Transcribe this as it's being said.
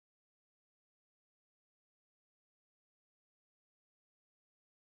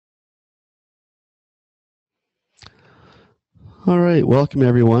All right, welcome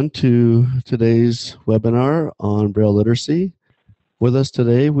everyone to today's webinar on Braille literacy. With us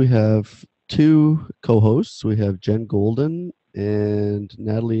today, we have two co-hosts. We have Jen Golden and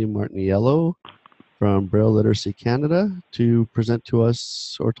Natalie Martiniello from Braille Literacy Canada to present to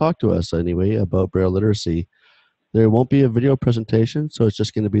us, or talk to us anyway, about Braille literacy. There won't be a video presentation, so it's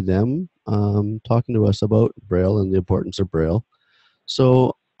just going to be them talking to us about Braille and the importance of Braille.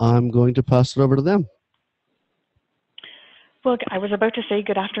 So I'm going to pass it over to them. Well, I was about to say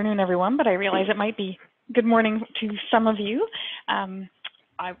good afternoon, everyone, but I realize it might be good morning to some of you.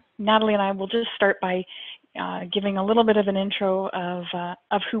 Natalie and I will just start by giving a little bit of an intro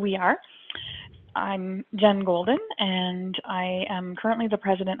of who we are. I'm Jen Golden, and I am currently the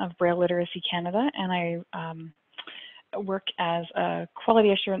president of Braille Literacy Canada, and I work as a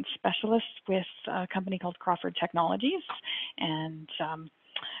quality assurance specialist with a company called Aroga Technologies. And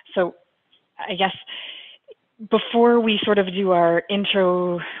so I guess before we sort of do our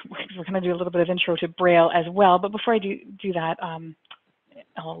intro, we're going to do a little bit of intro to Braille as well, but before I do that,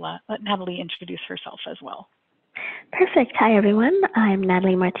 I'll let Natalie introduce herself as well. Perfect. Hi, everyone. I'm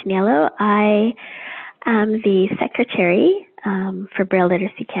Natalie Martiniello. I am the secretary for Braille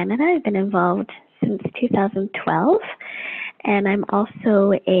Literacy Canada. I've been involved since 2012, and I'm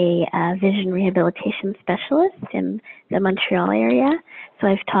also a vision rehabilitation specialist in the Montreal area. So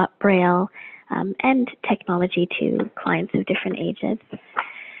I've taught Braille and technology to clients of different ages.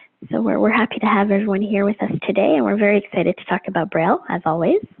 So we're happy to have everyone here with us today, and we're very excited to talk about Braille, as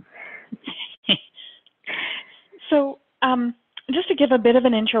always. So just to give a bit of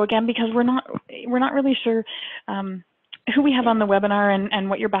an intro again, because we're not really sure who we have on the webinar and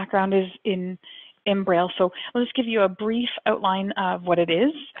what your background is in Braille. So I'll just give you a brief outline of what it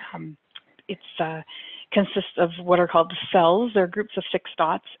is. It consists of what are called cells. They're groups of 6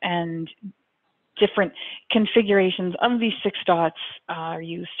 dots, and different configurations of these 6 dots are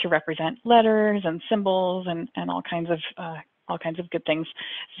used to represent letters and symbols and all kinds of good things.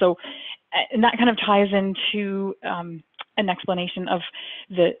 So, and that kind of ties into an explanation of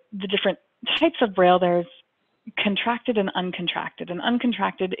the different types of Braille. There's contracted and uncontracted. And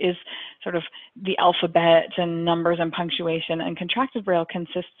uncontracted is sort of the alphabet and numbers and punctuation. And contracted Braille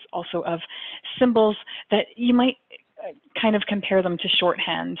consists also of symbols that you might kind of compare them to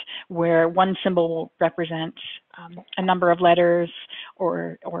shorthand, where one symbol will represent a number of letters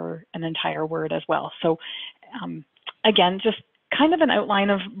or an entire word as well. So again, just kind of an outline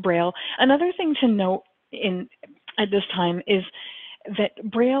of Braille. Another thing to note at this time is that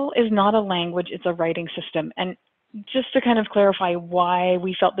Braille is not a language, it's a writing system. And just to kind of clarify why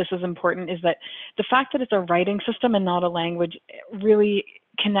we felt this is important is that the fact that it's a writing system and not a language really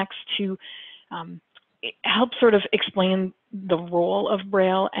connects to it helps sort of explain the role of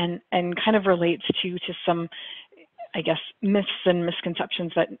Braille and kind of relates to some, I guess, myths and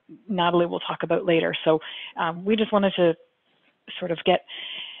misconceptions that Natalie will talk about later. So we just wanted to sort of get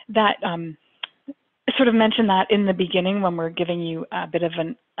that, sort of mention that in the beginning when we're giving you a bit of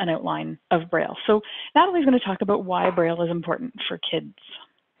an outline of Braille. So Natalie's going to talk about why Braille is important for kids.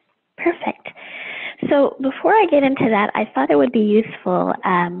 Perfect. So before I get into that, I thought it would be useful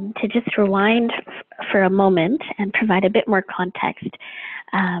to just rewind for a moment and provide a bit more context,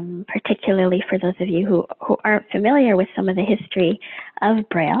 particularly for those of you who aren't familiar with some of the history of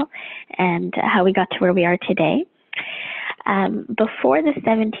Braille and how we got to where we are today. Before the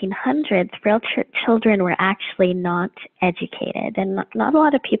 1700s, Braille children were actually not educated, and not a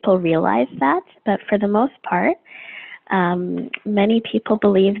lot of people realize that, but for the most part, many people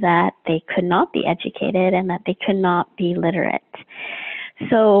believe that they could not be educated and that they could not be literate.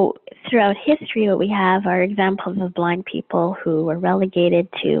 So throughout history, what we have are examples of blind people who were relegated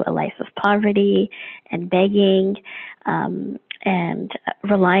to a life of poverty and begging and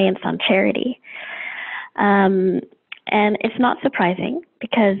reliance on charity. And it's not surprising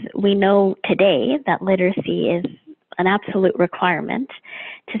because we know today that literacy is an absolute requirement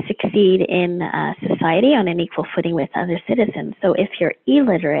to succeed in society on an equal footing with other citizens. So if you're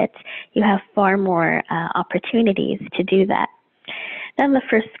illiterate, you have far more opportunities to do that. Then the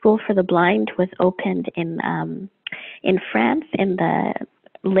first school for the blind was opened in France in the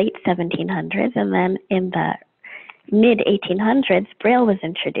late 1700s, and then in the mid 1800s, Braille was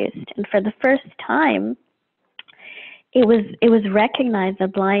introduced. And for the first time, it was recognized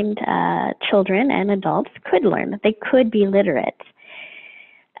that blind children and adults could learn, that they could be literate.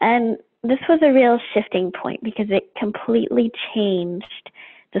 And this was a real shifting point because it completely changed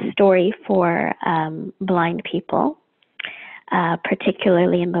the story for blind people,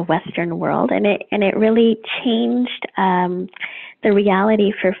 particularly in the Western world. And it really changed the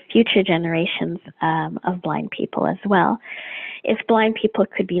reality for future generations of blind people as well. If blind people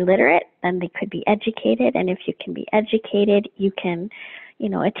could be literate, then they could be educated, and if you can be educated, you can,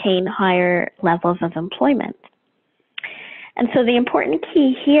 attain higher levels of employment. And so the important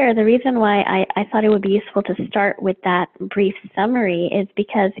key here, the reason why I thought it would be useful to start with that brief summary is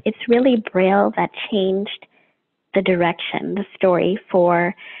because it's really Braille that changed the direction, the story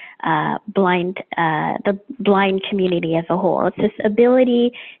for the blind community as a whole. It's this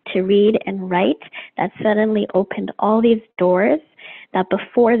ability to read and write that suddenly opened all these doors that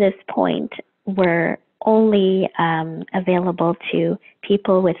before this point were only available to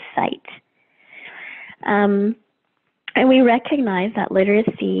people with sight. And we recognize that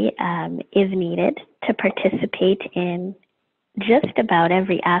literacy is needed to participate in just about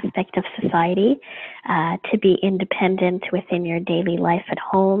every aspect of society, to be independent within your daily life at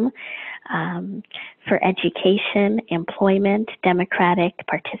home, for education, employment, democratic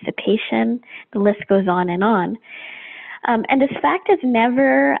participation. The list goes on. And this fact is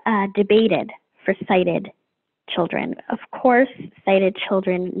never debated for sighted children. Of course, sighted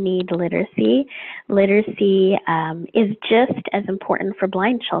children need literacy. Literacy is just as important for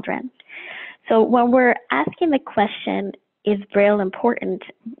blind children. So when we're asking the question, is Braille important?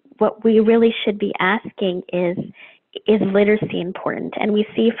 What we really should be asking is literacy important? And we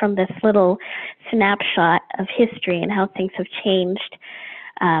see from this little snapshot of history and how things have changed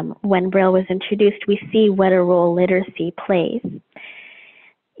when Braille was introduced, we see what a role literacy plays.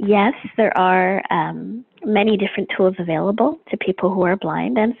 Yes, there are many different tools available to people who are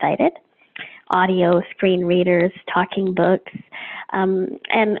blind and sighted. Audio, screen readers, talking books.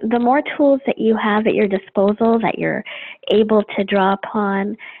 And the more tools that you have at your disposal that you're able to draw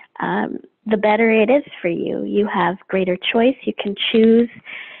upon, the better it is for you. You have greater choice. You can choose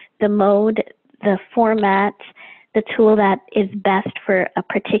the mode, the format, the tool that is best for a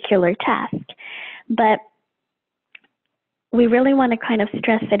particular task. But we really want to kind of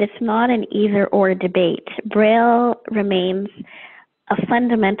stress that it's not an either-or debate. Braille remains a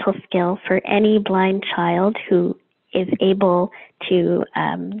fundamental skill for any blind child who is able to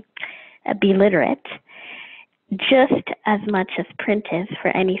be literate, just as much as print is for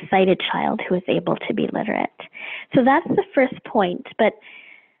any sighted child who is able to be literate. So that's the first point. But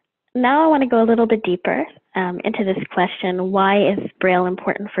now I want to go a little bit deeper into this question: why is Braille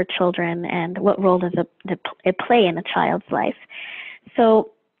important for children, and what role does it play in a child's life?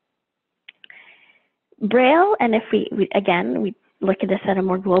 So Braille, and if we look at this at a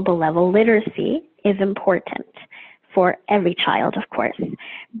more global level, literacy is important for every child, of course.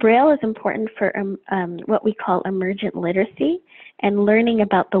 Braille is important for what we call emergent literacy and learning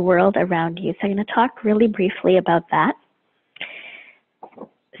about the world around you. So I'm going to talk really briefly about that.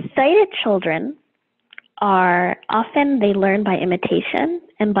 Sighted children they learn by imitation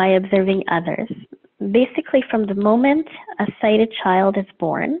and by observing others. Basically, from the moment a sighted child is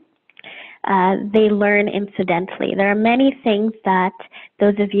born, they learn incidentally. There are many things that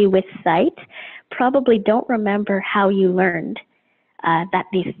those of you with sight probably don't remember how you learned that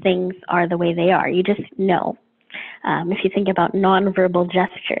these things are the way they are. You just know. If you think about nonverbal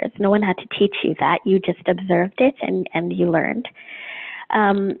gestures, no one had to teach you that. You just observed it and you learned.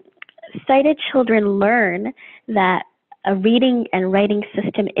 Sighted children learn that a reading and writing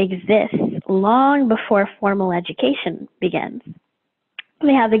system exists long before formal education begins.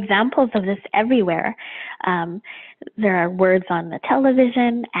 We have examples of this everywhere. There are words on the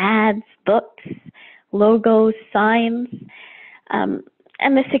television, ads, books, logos, signs.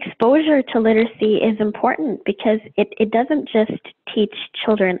 And this exposure to literacy is important because it doesn't just teach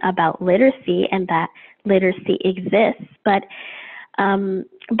children about literacy and that literacy exists, but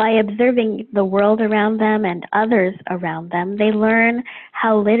by observing the world around them and others around them, they learn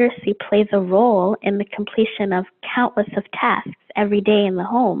how literacy plays a role in the completion of countless of tasks every day in the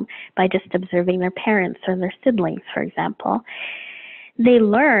home by just observing their parents or their siblings, for example. They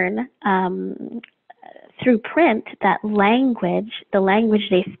learn through print that the language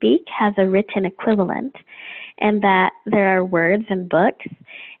they speak has a written equivalent, and that there are words and books,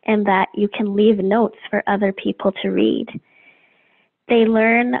 and that you can leave notes for other people to read. They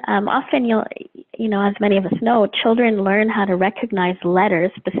learn, often as many of us know, children learn how to recognize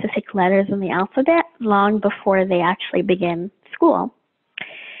letters, specific letters in the alphabet, long before they actually begin school.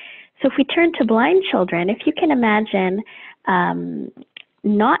 So if we turn to blind children, if you can imagine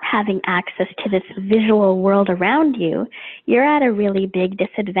not having access to this visual world around you, you're at a really big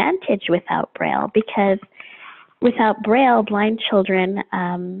disadvantage without Braille, because without Braille, blind children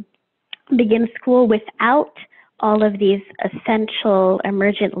begin school without all of these essential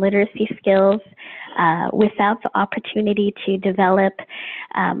emergent literacy skills, without the opportunity to develop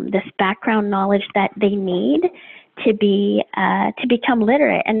this background knowledge that they need to become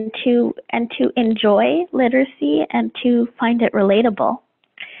literate and to enjoy literacy and to find it relatable.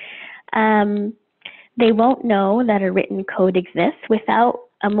 They won't know that a written code exists without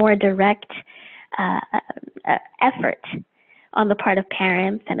a more direct effort on the part of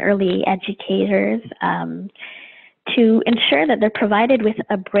parents and early educators to ensure that they're provided with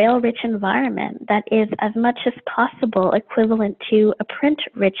a Braille-rich environment that is as much as possible equivalent to a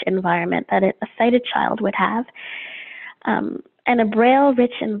print-rich environment that a sighted child would have. And a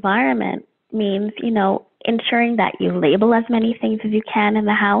Braille-rich environment means, ensuring that you label as many things as you can in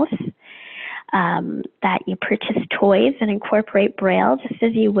the house, that you purchase toys and incorporate Braille just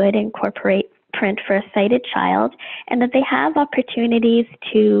as you would incorporate print for a sighted child, and that they have opportunities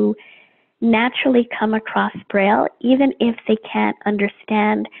to naturally come across Braille, even if they can't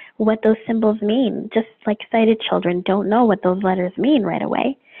understand what those symbols mean, just like sighted children don't know what those letters mean right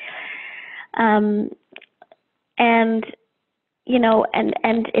away. And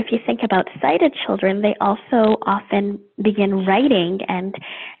if you think about sighted children, they also often begin writing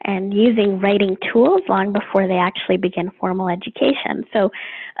and using writing tools long before they actually begin formal education. So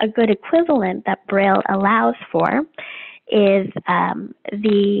a good equivalent that Braille allows for is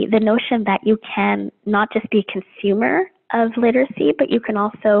the notion that you can not just be a consumer of literacy, but you can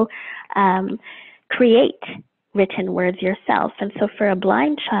also create written words yourself. And so for a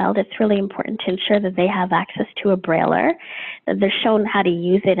blind child, it's really important to ensure that they have access to a Brailler, that they're shown how to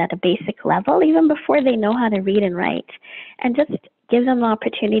use it at a basic level, even before they know how to read and write, and just give them the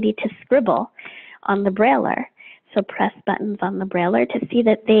opportunity to scribble on the Brailler. So press buttons on the Brailler to see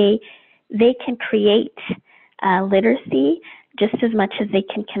that they can create literacy just as much as they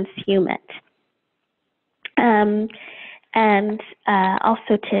can consume it. And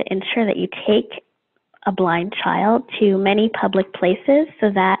also to ensure that you take a blind child to many public places so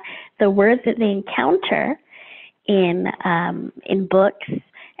that the words that they encounter in books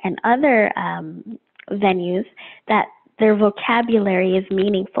and other venues, that their vocabulary is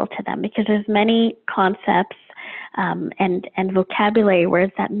meaningful to them, because there's many concepts and vocabulary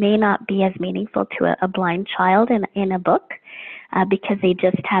words that may not be as meaningful to a blind child in a book because they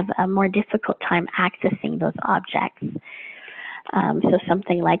just have a more difficult time accessing those objects. So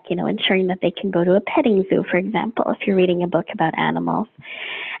something like, ensuring that they can go to a petting zoo, for example, if you're reading a book about animals.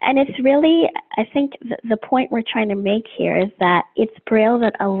 And it's really, I think the point we're trying to make here is that it's Braille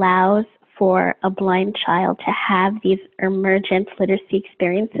that allows for a blind child to have these emergent literacy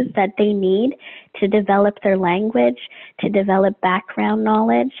experiences that they need to develop their language, to develop background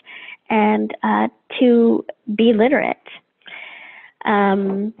knowledge, and to be literate.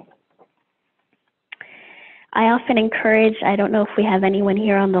 I often encourage, I don't know if we have anyone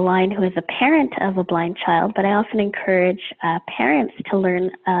here on the line who is a parent of a blind child, but I often encourage parents to learn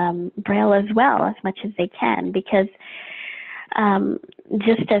Braille as well, as much as they can, because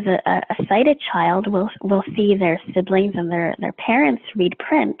just as a sighted child will see their siblings and their parents read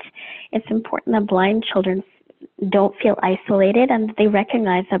print, it's important that blind children don't feel isolated and they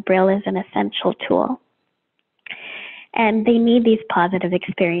recognize that Braille is an essential tool. And they need these positive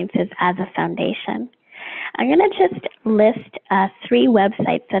experiences as a foundation. I'm going to just list 3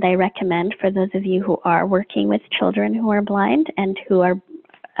 websites that I recommend for those of you who are working with children who are blind and who are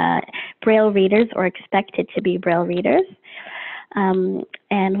Braille readers or expected to be Braille readers. And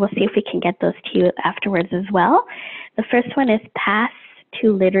we'll see if we can get those to you afterwards as well. The first one is Path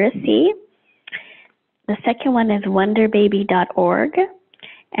to Literacy. The second one is wonderbaby.org.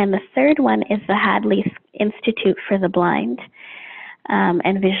 And the third one is the Hadley Institute for the Blind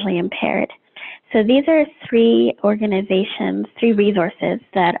and Visually Impaired. So these are 3 organizations, 3 resources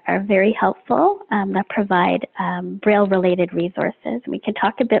that are very helpful, that provide Braille-related resources. We can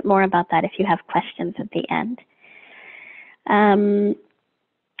talk a bit more about that if you have questions at the end.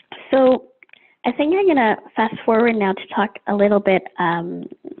 So I think I'm going to fast forward now to talk a little bit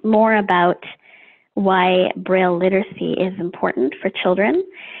more about why Braille literacy is important for children.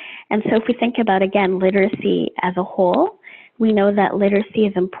 And so if we think about, again, literacy as a whole, we know that literacy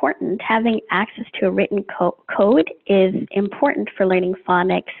is important. Having access to a written code is important for learning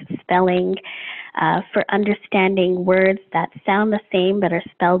phonics, spelling, for understanding words that sound the same but are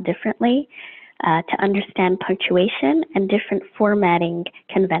spelled differently, to understand punctuation and different formatting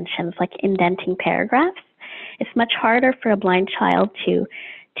conventions like indenting paragraphs. It's much harder for a blind child to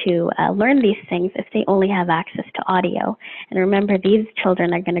learn these things if they only have access to audio. And remember, these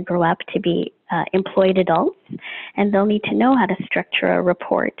children are going to grow up to be employed adults, and they'll need to know how to structure a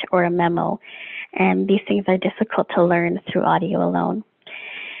report or a memo. And these things are difficult to learn through audio alone.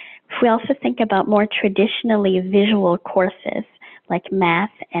 we also think about more traditionally visual courses like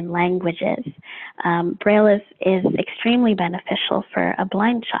math and languages, Braille is extremely beneficial for a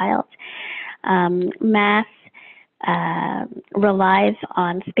blind child. Math relies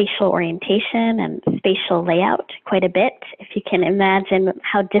on spatial orientation and spatial layout quite a bit. If you can imagine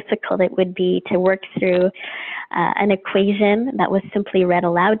how difficult it would be to work through an equation that was simply read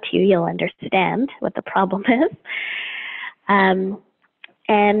aloud to you, you'll understand what the problem is.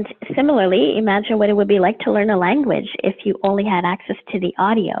 And similarly, imagine what it would be like to learn a language if you only had access to the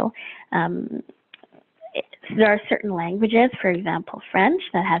audio. There are certain languages, for example, French,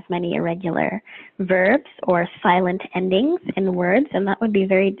 that has many irregular verbs or silent endings in words, and that would be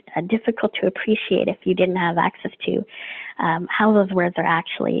very difficult to appreciate if you didn't have access to how those words are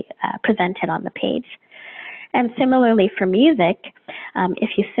actually presented on the page. And similarly for music,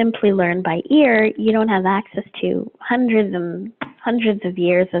 if you simply learn by ear, you don't have access to hundreds and hundreds of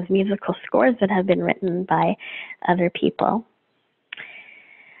years of musical scores that have been written by other people.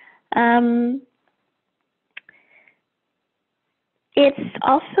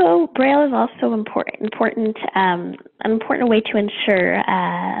 Braille is also an important way to ensure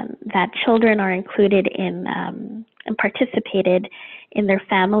that children are included in and participated in their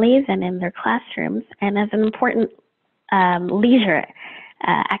families and in their classrooms, and as an important leisure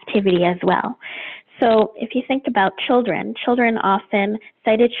activity as well. So if you think about sighted children often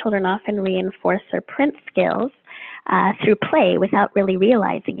reinforce their print skills through play without really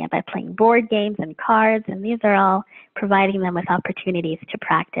realizing it, by playing board games and cards, and these are all providing them with opportunities to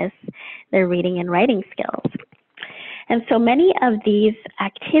practice their reading and writing skills. And so many of these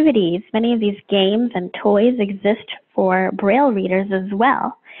activities, many of these games and toys exist for Braille readers as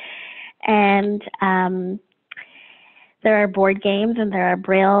well. And there are board games and there are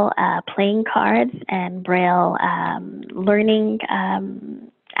Braille playing cards and Braille learning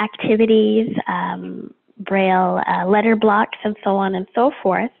activities, Braille letter blocks, and so on and so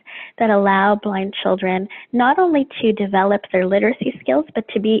forth, that allow blind children not only to develop their literacy skills, but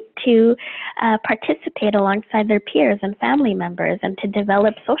to participate alongside their peers and family members, and to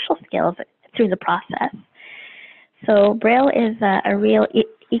develop social skills through the process. So Braille is a real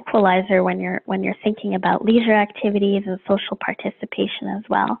equalizer when you're thinking about leisure activities and social participation as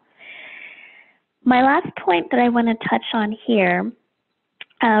well. My last point that I want to touch on here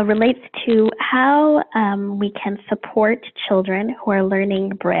relates to how we can support children who are learning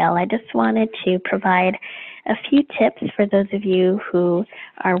Braille. I just wanted to provide a few tips for those of you who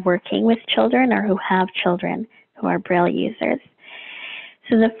are working with children or who have children who are Braille users.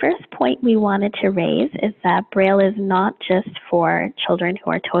 So the first point we wanted to raise is that Braille is not just for children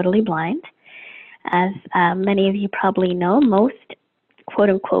who are totally blind. As many of you probably know, most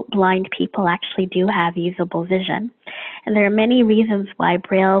quote-unquote blind people actually do have usable vision. And there are many reasons why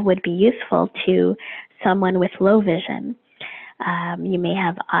Braille would be useful to someone with low vision. You may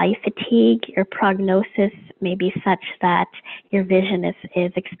have eye fatigue. Your prognosis may be such that your vision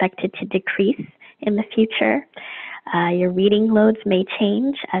is expected to decrease in the future. Your reading loads may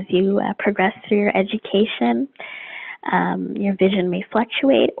change as you progress through your education. Your vision may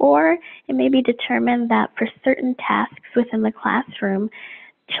fluctuate, or it may be determined that for certain tasks within the classroom,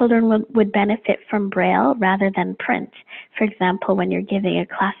 children would benefit from Braille rather than print. For example, when you're giving a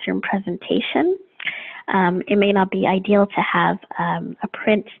classroom presentation, it may not be ideal to have a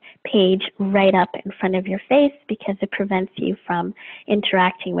print page right up in front of your face because it prevents you from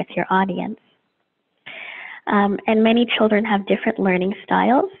interacting with your audience. And many children have different learning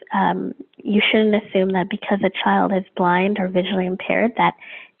styles. You shouldn't assume that because a child is blind or visually impaired that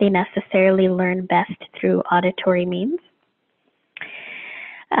they necessarily learn best through auditory means.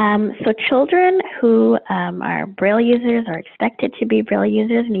 So children who are Braille users or expected to be Braille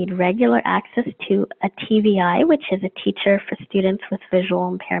users need regular access to a TVI, which is a teacher for students with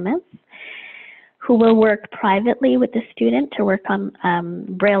visual impairments, who will work privately with the student to work on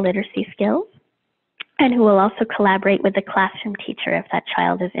Braille literacy skills, and who will also collaborate with the classroom teacher if that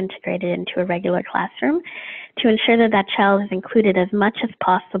child is integrated into a regular classroom, to ensure that that child is included as much as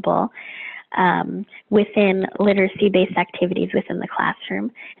possible within literacy-based activities within the classroom.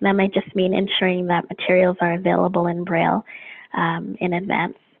 And that might just mean ensuring that materials are available in Braille in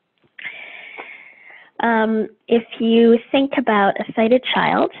advance. If you think about a sighted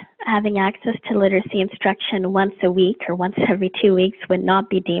child, having access to literacy instruction once a week or once every 2 weeks would not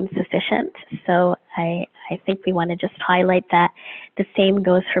be deemed sufficient. So I think we want to just highlight that the same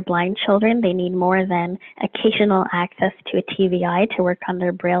goes for blind children. They need more than occasional access to a TVI to work on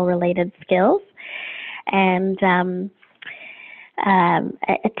their Braille-related skills. And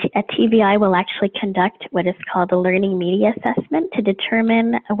a TBI will actually conduct what is called a learning media assessment to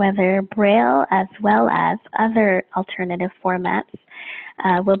determine whether Braille as well as other alternative formats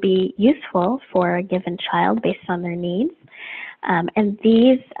will be useful for a given child based on their needs. And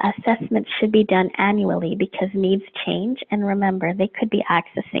these assessments should be done annually because needs change, and remember, they could be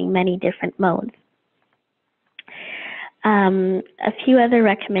accessing many different modes. A few other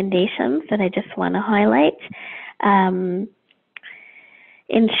recommendations that I just want to highlight.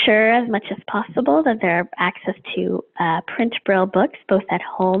 Ensure as much as possible that there are access to print Braille books, both at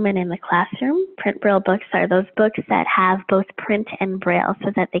home and in the classroom. Print Braille books are those books that have both print and Braille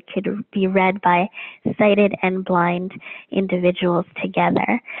so that they could be read by sighted and blind individuals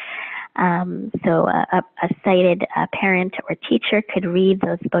together. So a sighted parent or teacher could read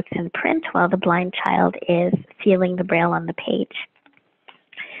those books in print while the blind child is feeling the Braille on the page.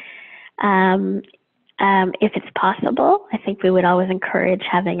 If it's possible, I think we would always encourage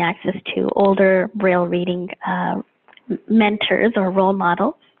having access to older Braille reading mentors or role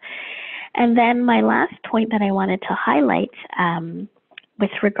models. And then my last point that I wanted to highlight with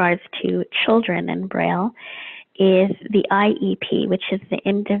regards to children and Braille is the IEP, which is the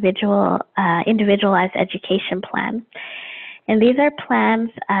Individualized Education Plan. And these are plans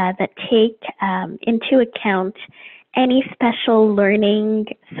that take into account any special learning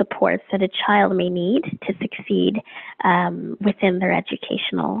supports that a child may need to succeed within their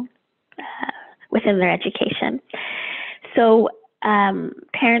education. So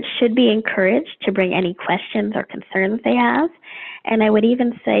parents should be encouraged to bring any questions or concerns they have. And I would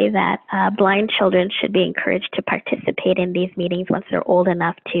even say that blind children should be encouraged to participate in these meetings once they're old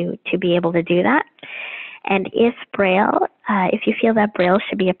enough to be able to do that. And if Braille, if you feel that Braille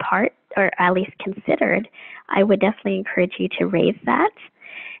should be a part or at least considered, I would definitely encourage you to raise that.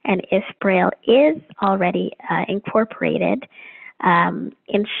 And if Braille is already incorporated,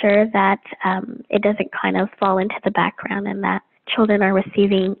 ensure that it doesn't kind of fall into the background and that children are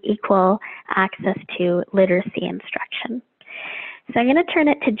receiving equal access to literacy instruction. So I'm going to turn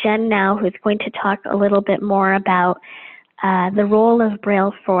it to Jen now, who's going to talk a little bit more about the role of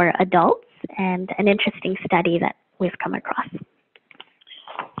Braille for adults and an interesting study that we've come across.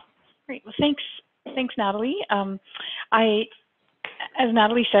 Great. Well, thanks, Natalie. As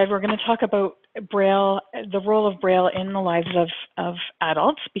Natalie said, we're going to talk about Braille, the role of Braille in the lives of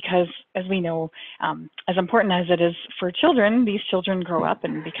adults, because as we know, as important as it is for children, these children grow up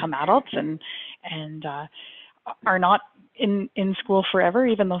and become adults and are not in school forever,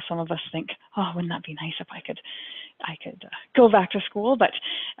 even though some of us think, oh, wouldn't that be nice if I could go back to school. But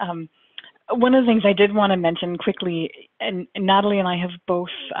one of the things I did want to mention quickly, and Natalie and I have both,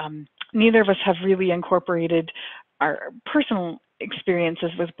 neither of us have really incorporated our personal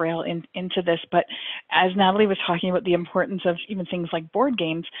experiences with Braille into this, but as Natalie was talking about the importance of even things like board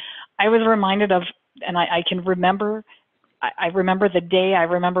games, I was reminded of, and I can remember, I remember the day, I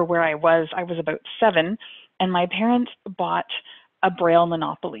remember where I was about 7, and my parents bought a Braille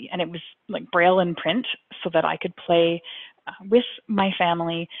Monopoly, and it was like Braille in print so that I could play with my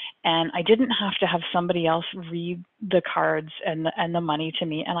family, and I didn't have to have somebody else read the cards and the money to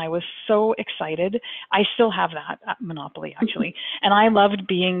me, and I was so excited. I still have that Monopoly, actually, and I loved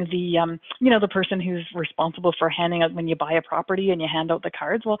being the the person who's responsible for handing out when you buy a property and you hand out the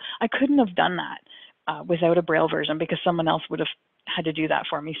cards. Well, I couldn't have done that without a Braille version because someone else would have had to do that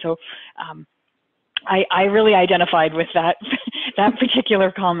for me. So I really identified with that that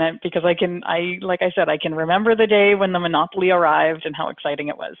particular comment because like I said, I can remember the day when the Monopoly arrived and how exciting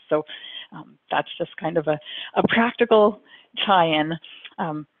it was. So that's just kind of a practical tie-in.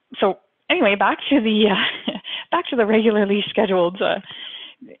 So anyway, back to the regularly scheduled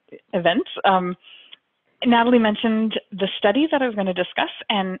events. Natalie mentioned the study that I was going to discuss,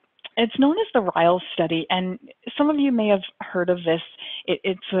 and it's known as the Riles study. And some of you may have heard of this.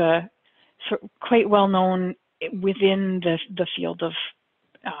 It's quite well known within the field of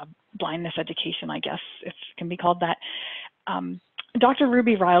blindness education, I guess, if it can be called that. Dr.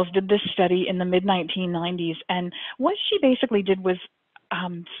 Ruby Riles did this study in the mid-1990s, and what she basically did was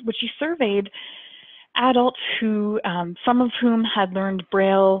she surveyed adults who, some of whom had learned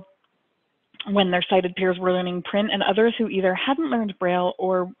Braille when their sighted peers were learning print, and others who either hadn't learned Braille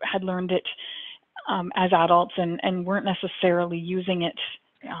or had learned it as adults and weren't necessarily using it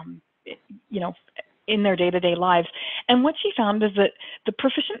in their day-to-day lives. And what she found is that the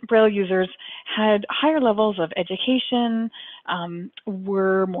proficient Braille users had higher levels of education,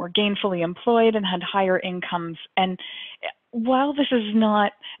 were more gainfully employed, and had higher incomes. And while this is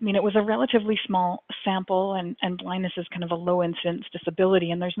not, it was a relatively small sample, and blindness is kind of a low incidence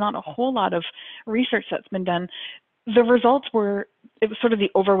disability, and there's not a whole lot of research that's been done, the results were, it was sort of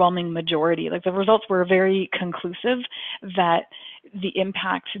the overwhelming majority. Like the results were very conclusive that the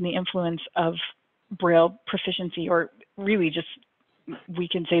impact and the influence of Braille proficiency, or really just, we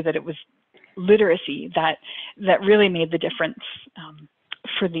can say that it was literacy that really made the difference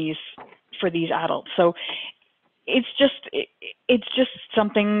for these adults. So it's just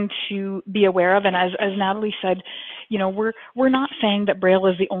something to be aware of. And as Natalie said, you know, we're not saying that Braille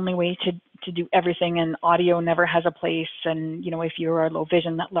is the only way to do everything, and audio never has a place, and, you know, if you are low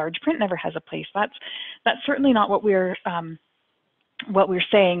vision, that large print never has a place. That's certainly not what we're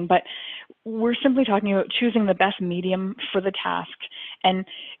saying, but we're simply talking about choosing the best medium for the task and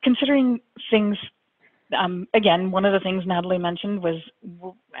considering things. Again, one of the things Natalie mentioned was,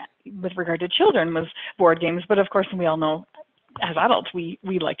 with regard to children, was board games. But of course, we all know as adults, we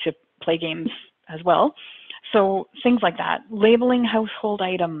like to play games as well. So things like that, labeling household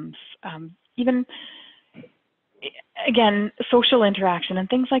items, even, again, social interaction and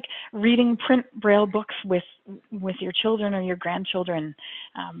things like reading print Braille books with your children or your grandchildren.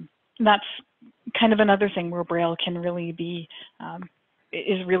 That's kind of another thing where Braille can really be,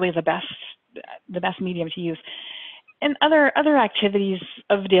 is really the best medium to use. And other activities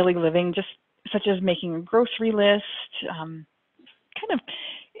of daily living, just such as making a grocery list, kind of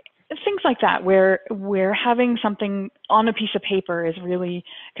things like that, where having something on a piece of paper is really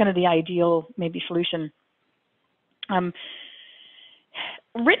kind of the ideal maybe solution.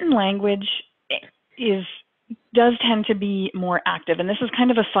 Written language does tend to be more active, and this is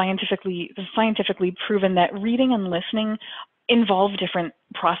kind of scientifically proven that reading and listening involve different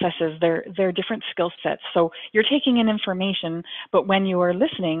processes. They're different skill sets. So you're taking in information, but when you are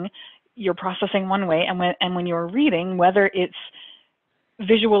listening, you're processing one way, and when you're reading, whether it's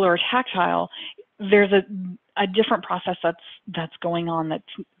visual or tactile, there's a different process that's going on that's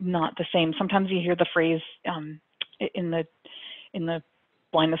not the same. Sometimes you hear the phrase in the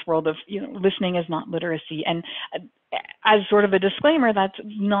blindness world of, you know, listening is not literacy. And as sort of a disclaimer, that's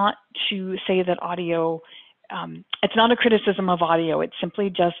not to say that audio, it's not a criticism of audio. It's simply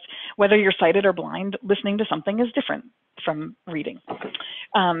just, whether you're sighted or blind, listening to something is different from reading.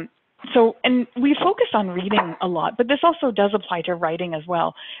 So, and we focus on reading a lot, but this also does apply to writing as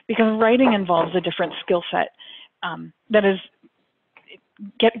well, because writing involves a different skill set that is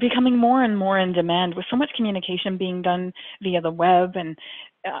becoming more and more in demand, with so much communication being done via the web, and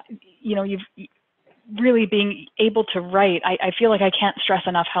you know, you've really being able to write. I feel like I can't stress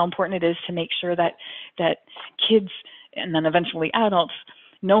enough how important it is to make sure that kids, and then eventually adults,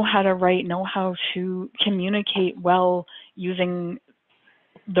 know how to write, know how to communicate well using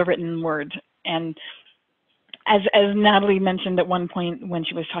the written word. And as Natalie mentioned at one point when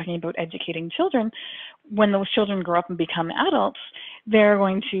she was talking about educating children, when those children grow up and become adults, they're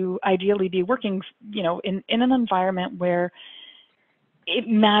going to ideally be working, you know, in an environment where it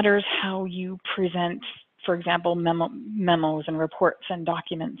matters how you present, for example, memos and reports and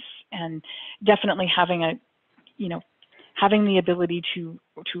documents, and definitely having having the ability to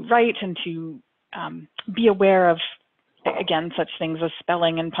write and to be aware of, again, such things as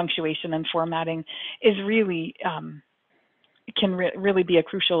spelling and punctuation and formatting is really, can really be a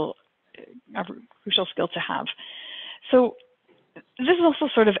crucial skill to have. So this is also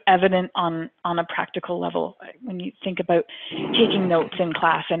sort of evident on a practical level when you think about taking notes in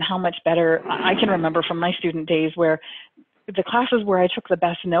class, and how much better I can remember from my student days, where the classes where I took the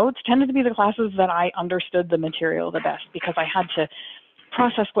best notes tended to be the classes that I understood the material the best, because I had to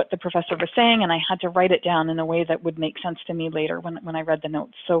process what the professor was saying, and I had to write it down in a way that would make sense to me later when I read the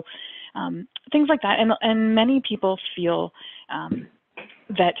notes. So things like that. And many people feel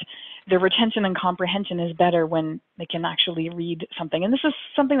that their retention and comprehension is better when they can actually read something. And this is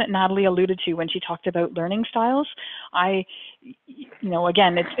something that Natalie alluded to when she talked about learning styles.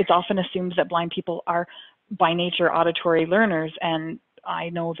 Again, it's often assumed that blind people are by nature auditory learners, and I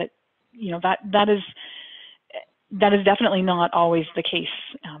know that, that is definitely not always the case.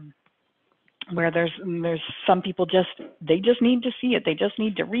 Where there's some people they just need to see it, they just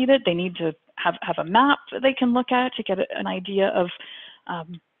need to read it, they need to have a map that they can look at to get an idea of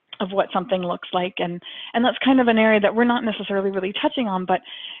what something looks like, and that's kind of an area that we're not necessarily really touching on, but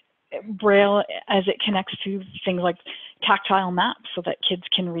Braille, as it connects to things like tactile maps, so that kids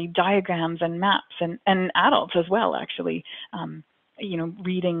can read diagrams and maps, and adults as well, actually,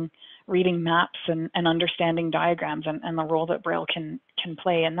 reading maps and understanding diagrams, and the role that Braille can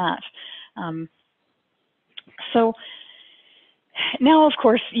play in that. So now, of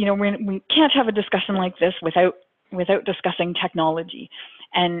course, we can't have a discussion like this without discussing technology.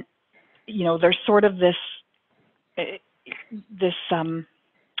 And there's sort of this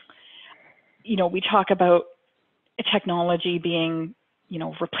we talk about technology being,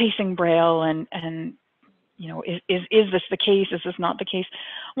 replacing Braille, and is this the case? Is this not the case?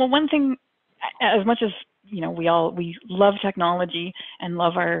 Well, one thing, as much as we love technology and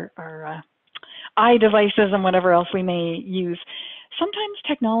love our iDevices and whatever else we may use, sometimes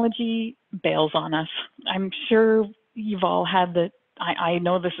technology bails on us. I'm sure you've all had I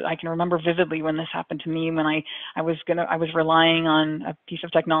know this, I can remember vividly when this happened to me, when I was relying on a piece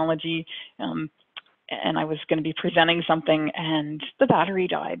of technology, and I was going to be presenting something, and the battery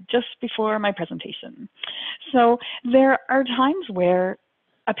died just before my presentation. So there are times where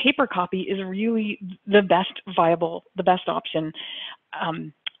a paper copy is really the best option.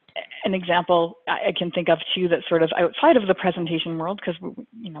 An example I can think of too, that's sort of outside of the presentation world, because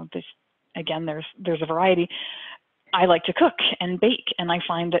there's a variety. I like to cook and bake, and I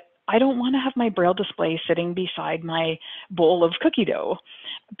find that I don't want to have my Braille display sitting beside my bowl of cookie dough,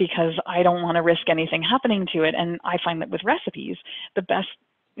 because I don't want to risk anything happening to it. And I find that with recipes,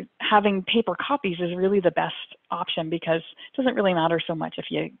 having paper copies is really the best option, because it doesn't really matter so much if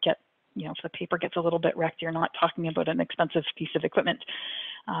you get, if the paper gets a little bit wrecked. You're not talking about an expensive piece of equipment.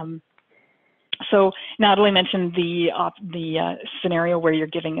 So Natalie mentioned the scenario where you're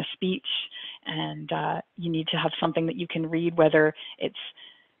giving a speech, and you need to have something that you can read, whether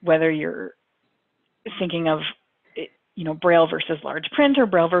you're thinking of Braille versus large print or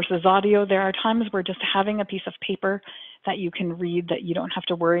Braille versus audio. There are times where just having a piece of paper that you can read, that you don't have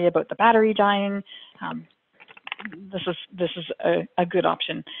to worry about the battery dying, this is a good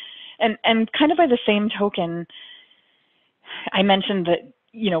option. And kind of by the same token, I mentioned that,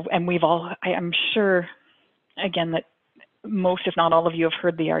 and I'm sure, again, that most, if not all of you, have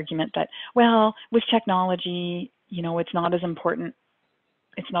heard the argument that, well, with technology, it's not as important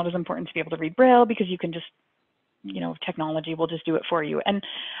to be able to read Braille, because you can just, technology will just do it for you. And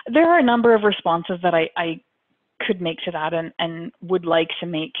there are a number of responses that I could make to that, and would like to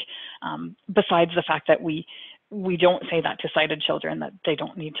make, besides the fact that we don't say that to sighted children, that they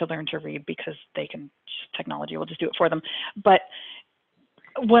don't need to learn to read because technology will just do it for them. But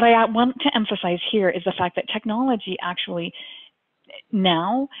what I want to emphasize here is the fact that technology actually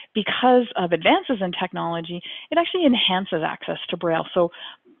now, because of advances in technology, it actually enhances access to Braille. So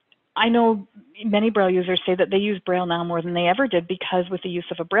I know many Braille users say that they use Braille now more than they ever did, because with the use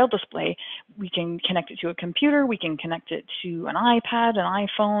of a Braille display, we can connect it to a computer, we can connect it to an iPad, an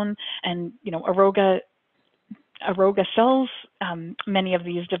iPhone, and Aroga sells many of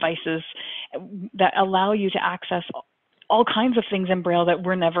these devices that allow you to access all kinds of things in Braille that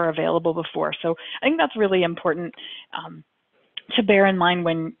were never available before. So I think that's really important to bear in mind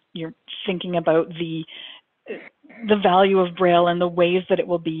when you're thinking about the value of Braille and the ways that it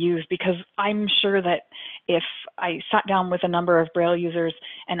will be used, because I'm sure that if I sat down with a number of Braille users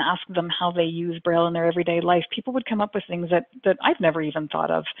and asked them how they use Braille in their everyday life, people would come up with things that I've never even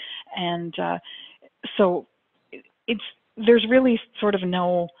thought of. And so there's really sort of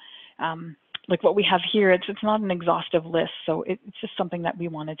no, like what we have here, it's not an exhaustive list. So it's just something that we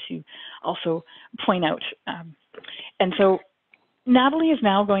wanted to also point out. And so Natalie is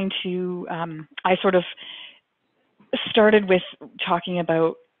now going to, I sort of started with talking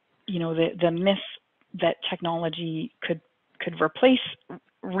about, the myth that technology could replace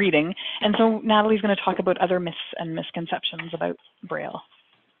reading. And so Natalie's going to talk about other myths and misconceptions about Braille.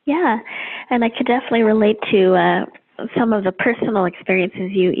 Yeah, and I could definitely relate to some of the personal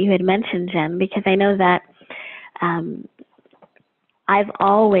experiences you had mentioned, Jen, because I know that I've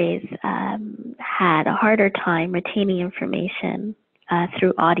always had a harder time retaining information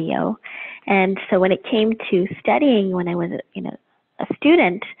through audio. And so when it came to studying, when I was a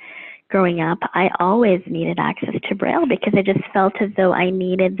student growing up, I always needed access to Braille, because I just felt as though I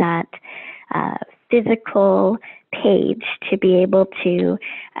needed that physical page to be able to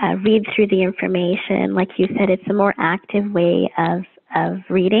read through the information. Like you said, it's a more active way of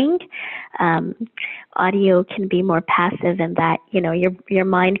reading. Audio can be more passive in that, your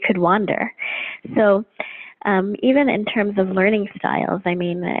mind could wander. So even in terms of learning styles, I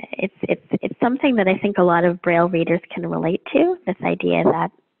mean, it's something that I think a lot of Braille readers can relate to, this idea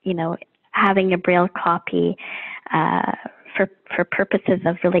that, having a Braille copy for purposes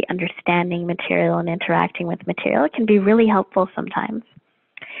of really understanding material and interacting with material can be really helpful sometimes.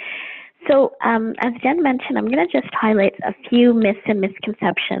 So as Jen mentioned, I'm going to just highlight a few myths and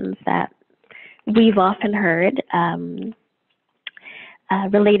misconceptions that we've often heard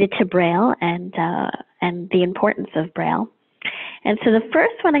related to Braille and the importance of Braille. And so the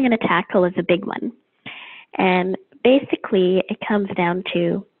first one I'm going to tackle is a big one. And basically it comes down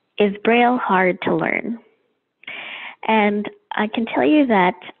to, is Braille hard to learn? And I can tell you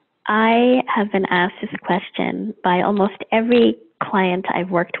that I have been asked this question by almost every client I've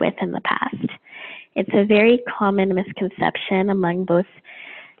worked with in the past. It's a very common misconception among both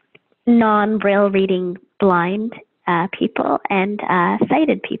non-Braille reading blind people and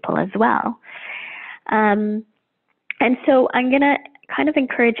sighted people as well. And so I'm going to kind of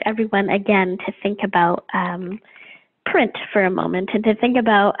encourage everyone again to think about print for a moment and to think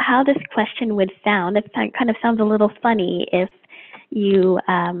about how this question would sound. It kind of sounds a little funny if you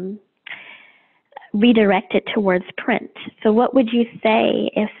redirect it towards print. So what would you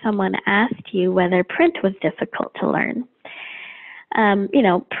say if someone asked you whether print was difficult to learn? You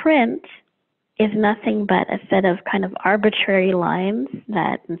know, print is nothing but a set of kind of arbitrary lines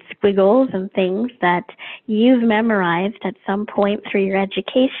and squiggles and things that you've memorized at some point through your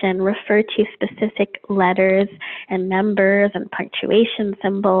education refer to specific letters and numbers and punctuation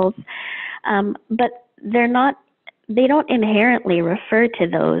symbols, but they don't inherently refer to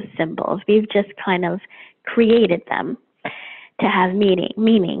those symbols. We've just kind of created them to have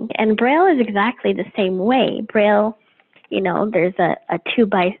meaning. And Braille is exactly the same way. Braille, you know, there's a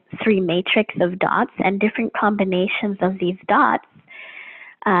 2x3 matrix of dots, and different combinations of these dots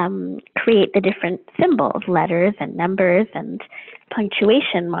create the different symbols, letters and numbers and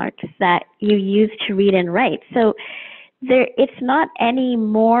punctuation marks that you use to read and write. So it's not any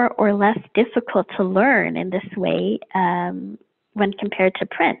more or less difficult to learn in this way when compared to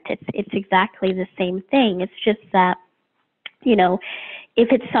print. It's exactly the same thing. It's just that, you know, if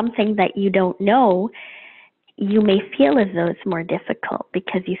it's something that you don't know, you may feel as though it's more difficult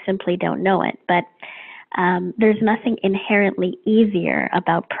because you simply don't know it. But there's nothing inherently easier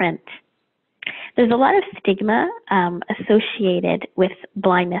about print. There's a lot of stigma associated with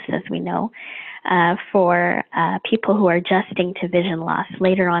blindness, as we know, for people who are adjusting to vision loss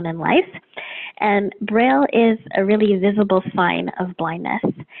later on in life. And Braille is a really visible sign of blindness.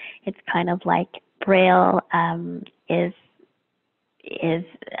 It's kind of like Braille is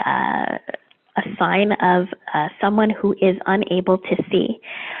a sign of someone who is unable to see.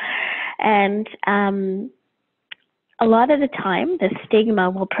 And a lot of the time, the stigma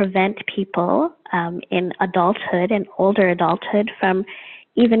will prevent people in adulthood and older adulthood from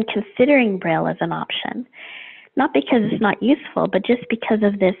even considering Braille as an option. Not because it's not useful, but just because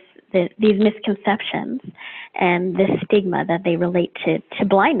of these misconceptions and this stigma that they relate to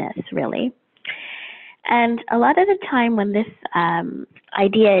blindness, really. And a lot of the time when this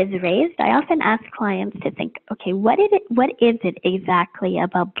idea is raised, I often ask clients to think, okay, what is it exactly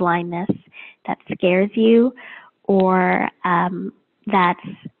about blindness that scares you or that's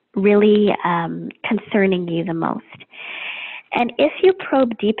really concerning you the most? And if you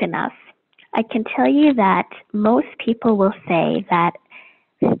probe deep enough, I can tell you that most people will say that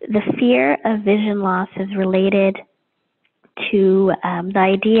the fear of vision loss is related to the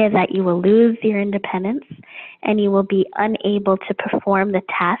idea that you will lose your independence and you will be unable to perform the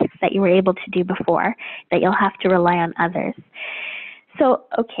tasks that you were able to do before, that you'll have to rely on others. So,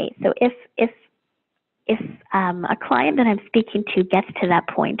 okay, so if a client that I'm speaking to gets to that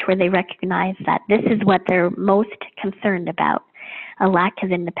point where they recognize that this is what they're most concerned about, a lack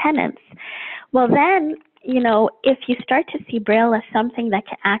of independence, well then, you know, if you start to see Braille as something that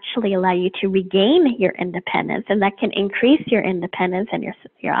can actually allow you to regain your independence and that can increase your independence and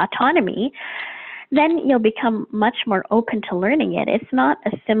your autonomy, then you'll become much more open to learning it. It's not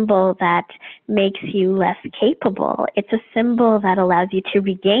a symbol that makes you less capable. It's a symbol that allows you to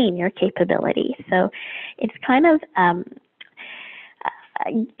regain your capability. So it's kind of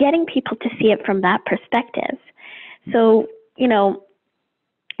getting people to see it from that perspective. So, you know,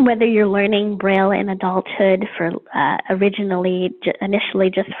 whether you're learning Braille in adulthood for initially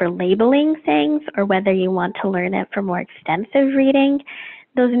just for labeling things, or whether you want to learn it for more extensive reading,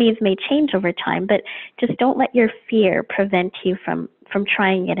 those needs may change over time, but just don't let your fear prevent you from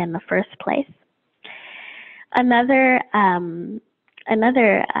trying it in the first place. Another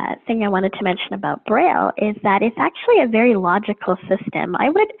thing I wanted to mention about Braille is that it's actually a very logical system. I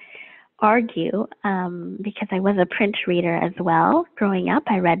would argue, because I was a print reader as well growing up,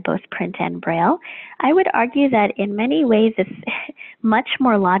 I read both print and Braille, I would argue that in many ways it's much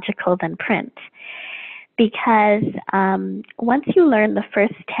more logical than print, because once you learn the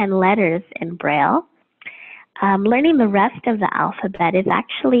first 10 letters in Braille, learning the rest of the alphabet is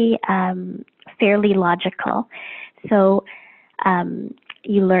actually fairly logical. So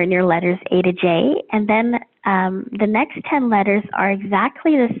you learn your letters A to J, and then the next 10 letters are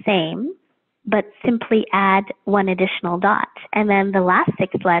exactly the same but simply add one additional dot. And then the last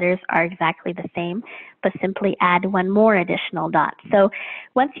 6 letters are exactly the same, but simply add one more additional dot. So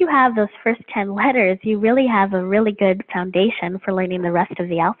once you have those first 10 letters, you really have a really good foundation for learning the rest of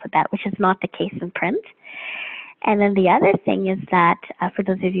the alphabet, which is not the case in print. And then the other thing is that for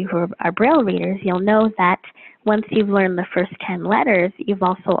those of you who are Braille readers, you'll know that once you've learned the first 10 letters, you've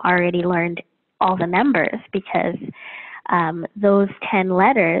also already learned all the numbers, because those 10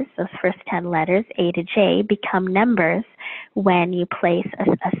 letters, those first 10 letters, A to J, become numbers when you place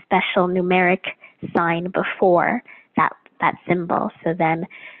a special numeric sign before that symbol. So then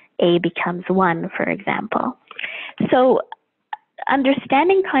A becomes 1, for example. So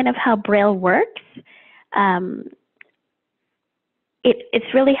understanding kind of how Braille works,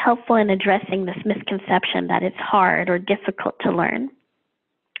 it's really helpful in addressing this misconception that it's hard or difficult to learn.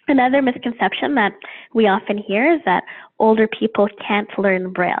 Another misconception that we often hear is that older people can't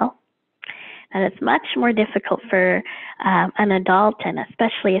learn Braille. And it's much more difficult for an adult and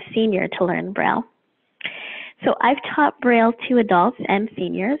especially a senior to learn Braille. So I've taught Braille to adults and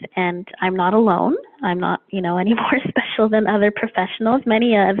seniors, and I'm not alone. I'm not, any more special than other professionals.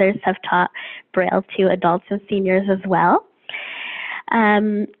 Many others have taught Braille to adults and seniors as well.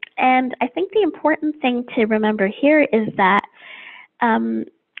 And I think the important thing to remember here is that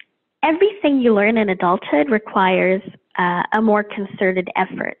everything you learn in adulthood requires a more concerted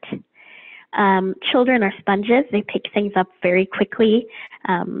effort. Children are sponges. They pick things up very quickly,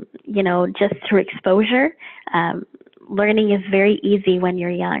 just through exposure. Learning is very easy when you're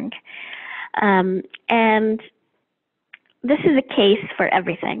young. And this is a case for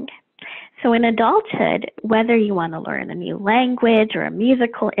everything. So in adulthood, whether you want to learn a new language or a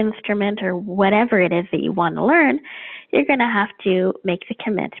musical instrument or whatever it is that you want to learn, you're going to have to make the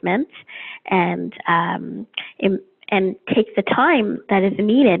commitment and take the time that is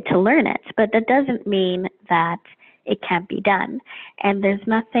needed to learn it. But that doesn't mean that it can't be done. And there's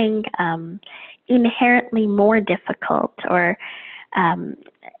nothing inherently more difficult or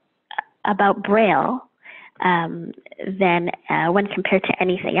about Braille than when compared to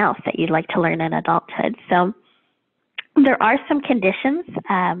anything else that you'd like to learn in adulthood. So there are some conditions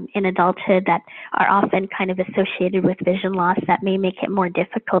in adulthood that are often kind of associated with vision loss that may make it more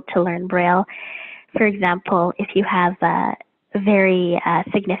difficult to learn Braille. For example, if you have a very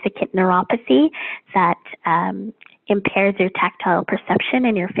significant neuropathy that impairs your tactile perception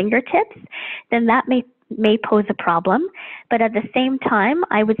in your fingertips, then that may pose a problem. But at the same time,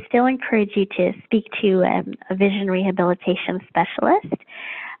 I would still encourage you to speak to a vision rehabilitation specialist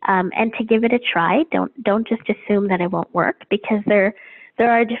and to give it a try. Don't just assume that it won't work, because there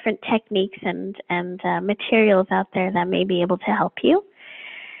are different techniques and materials out there that may be able to help you.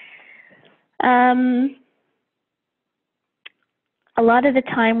 A lot of the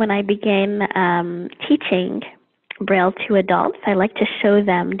time when I begin teaching Braille to adults, I like to show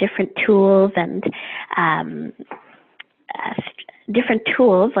them different tools and different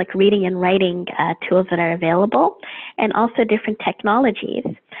tools like reading and writing tools that are available, and also different technologies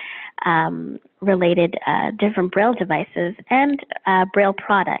related different Braille devices and Braille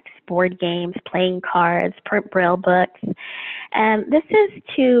products, board games, playing cards, Braille books. And this is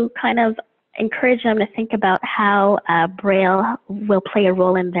to kind of encourage them to think about how Braille will play a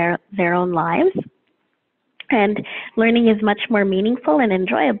role in their own lives. And learning is much more meaningful and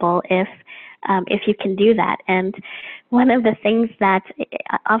enjoyable if you can do that. And one of the things that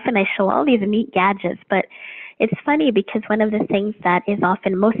often I show all these neat gadgets, but it's funny because one of the things that is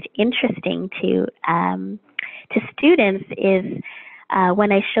often most interesting to students is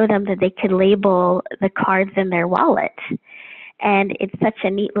when I show them that they could label the cards in their wallet. And it's such a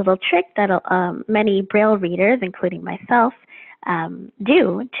neat little trick that many Braille readers, including myself,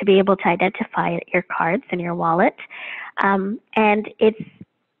 do to be able to identify your cards in your wallet. And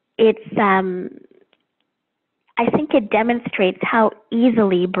I think it demonstrates how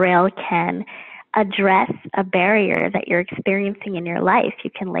easily Braille can address a barrier that you're experiencing in your life. You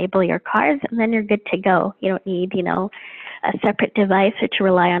can label your cards and then you're good to go. You don't need, a separate device or to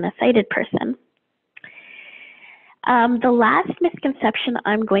rely on a sighted person. The last misconception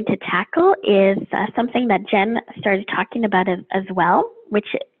I'm going to tackle is something that Jen started talking about as well, which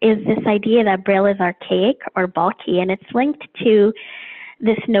is this idea that Braille is archaic or bulky, and it's linked to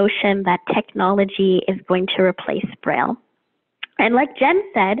this notion that technology is going to replace Braille. And like Jen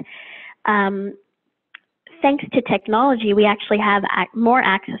said, thanks to technology, we actually have more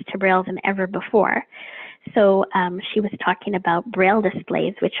access to Braille than ever before. So she was talking about Braille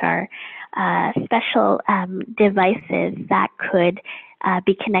displays, which are special devices that could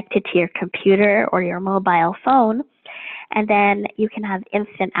be connected to your computer or your mobile phone. And then you can have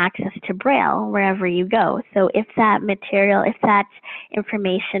instant access to Braille wherever you go. So if that material, if that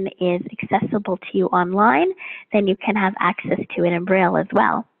information is accessible to you online, then you can have access to it in Braille as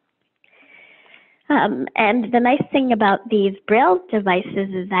well. And the nice thing about these Braille devices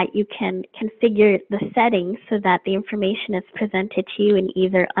is that you can configure the settings so that the information is presented to you in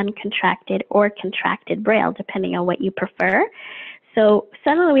either uncontracted or contracted Braille, depending on what you prefer. So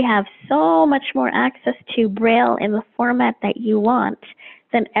suddenly we have so much more access to Braille in the format that you want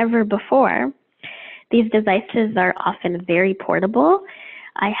than ever before. These devices are often very portable.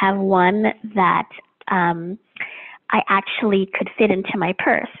 I have one that I actually could fit into my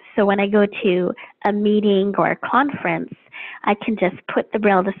purse. So when I go to a meeting or a conference, I can just put the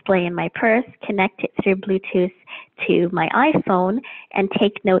Braille display in my purse, connect it through Bluetooth to my iPhone, and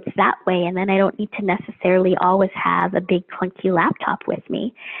take notes that way. And then I don't need to necessarily always have a big clunky laptop with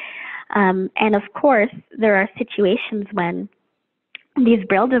me. And of course, there are situations when these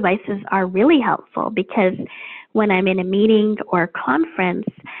Braille devices are really helpful, because when I'm in a meeting or a conference,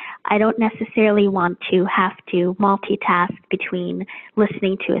 I don't necessarily want to have to multitask between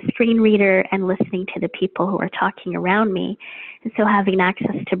listening to a screen reader and listening to the people who are talking around me. And so having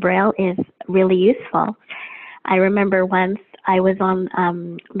access to Braille is really useful. I remember once I was on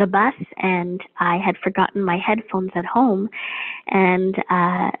the bus and I had forgotten my headphones at home, and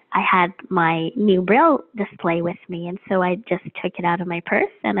I had my new Braille display with me, and so I just took it out of my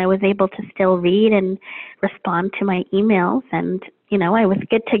purse and I was able to still read and respond to my emails, and you know, I was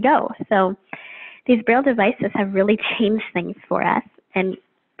good to go. So these Braille devices have really changed things for us and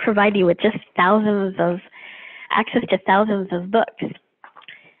provide you with just access to thousands of books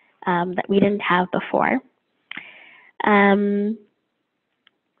that we didn't have before.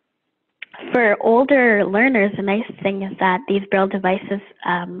 For older learners, the nice thing is that these Braille devices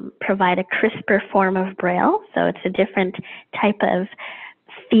provide a crisper form of Braille, so it's a different type of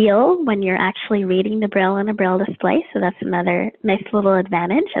feel when you're actually reading the Braille on a Braille display, so that's another nice little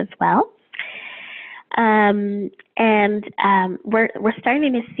advantage as well. We're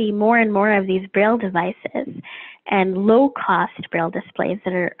starting to see more and more of these Braille devices and low-cost Braille displays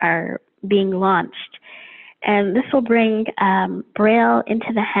that are being launched. And this will bring Braille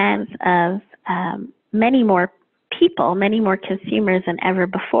into the hands of many more people, many more consumers than ever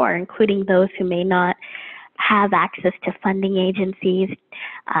before, including those who may not have access to funding agencies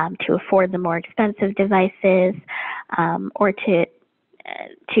to afford the more expensive devices, or to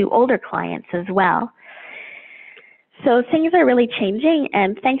older clients as well. So things are really changing,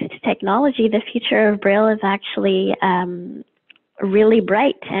 and thanks to technology, the future of Braille is actually really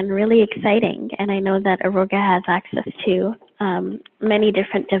bright and really exciting. And I know that Aroga has access to many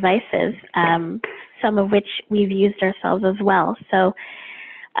different devices, some of which we've used ourselves as well. So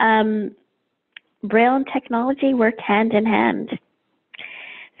Braille and technology work hand in hand.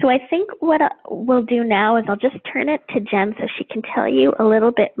 So I think what we'll do now is I'll just turn it to Jen so she can tell you a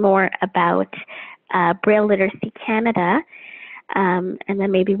little bit more about Braille Literacy Canada, and then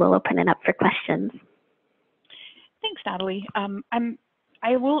maybe we'll open it up for questions. Thanks, Natalie.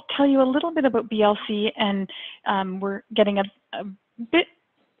 I will tell you a little bit about BLC, and we're getting a bit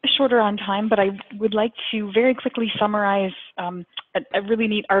shorter on time, but I would like to very quickly summarize a really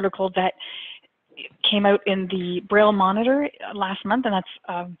neat article that came out in the Braille Monitor last month, and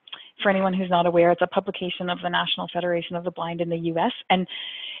that's, for anyone who's not aware, it's a publication of the National Federation of the Blind in the US. And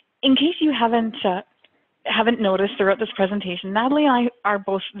in case you haven't noticed throughout this presentation, Natalie and I are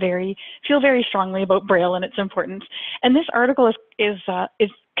both feel very strongly about Braille and its importance. And this article is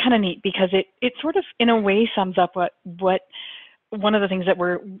kind of neat because it sort of, in a way, sums up what one of the things that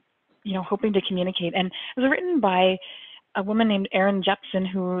we're hoping to communicate. And it was written by a woman named Erin Jepson,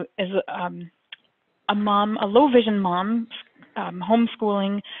 who is a low vision mom,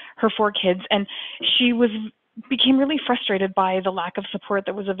 homeschooling her 4 kids, and she became really frustrated by the lack of support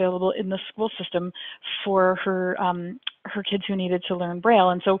that was available in the school system for her kids who needed to learn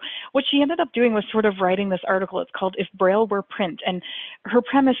Braille. And so what she ended up doing was sort of writing this article. It's called "If Braille Were Print," and her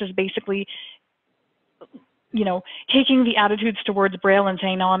premise is basically, taking the attitudes towards Braille and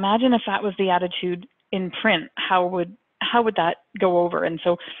saying, now imagine if that was the attitude in print, how would that go over? And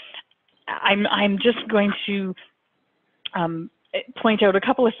so I'm just going to point out a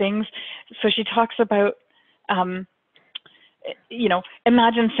couple of things. So she talks about,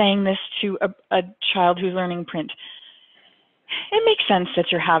 imagine saying this to a child who's learning print. It makes sense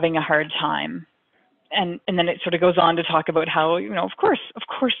that you're having a hard time. And then it sort of goes on to talk about how, of course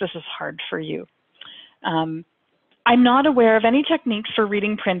this is hard for you. I'm not aware of any techniques for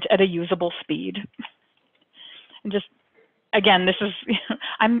reading print at a usable speed. And just, again, this is,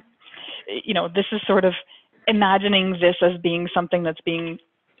 this is sort of imagining this as being something that's being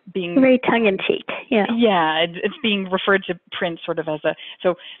very tongue-in-cheek. Yeah, it's being referred to print sort of as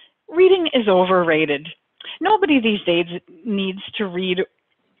so reading is overrated. Nobody these days needs to read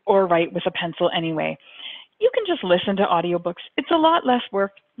or write with a pencil anyway. You can just listen to audiobooks. It's a lot less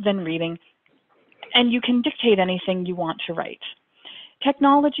work than reading, and you can dictate anything you want to write.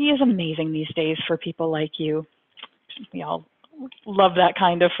 Technology is amazing these days for people like you. We all love that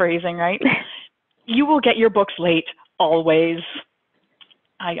kind of phrasing, right? You will get your books late, always.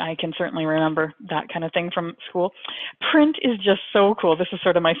 I can certainly remember that kind of thing from school. Print is just so cool. This is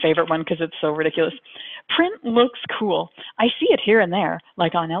sort of my favorite one because it's so ridiculous. Print looks cool. I see it here and there,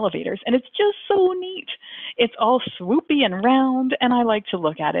 like on elevators, and it's just so neat. It's all swoopy and round, and I like to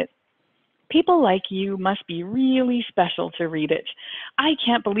look at it. People like you must be really special to read it. I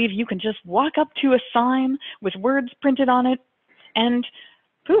can't believe you can just walk up to a sign with words printed on it and,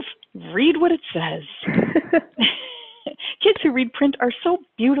 poof, read what it says. Kids who read print are so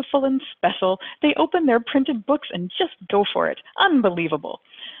beautiful and special. They open their printed books and just go for it. Unbelievable.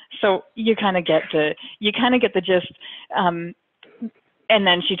 So you kind of get the gist. And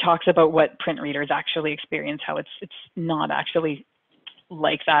then she talks about what print readers actually experience, how it's not actually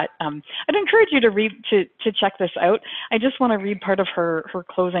like that. I'd encourage you to check this out. I just want to read part of her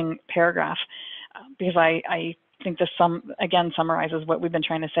closing paragraph because I think this again summarizes what we've been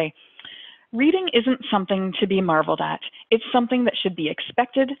trying to say. Reading isn't something to be marveled at. It's something that should be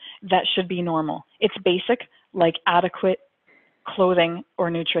expected, that should be normal. It's basic, like adequate clothing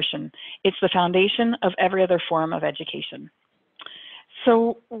or nutrition. It's the foundation of every other form of education.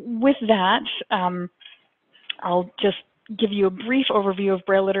 So with that, I'll just give you a brief overview of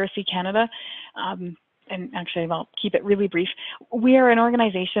Braille Literacy Canada. And actually, I'll keep it really brief. We are an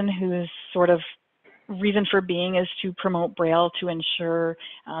organization whose sort of reason for being is to promote Braille, to ensure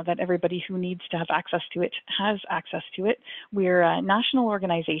that everybody who needs to have access to it has access to it. We're a national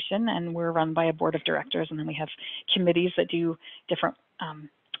organization, and we're run by a board of directors, and then we have committees that do different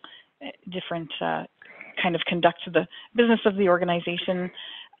kind of conduct the business of the organization.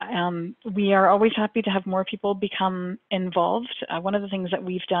 We are always happy to have more people become involved. One of the things that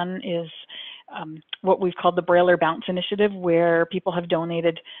we've done is what we've called the Brailler Bounce Initiative, where people have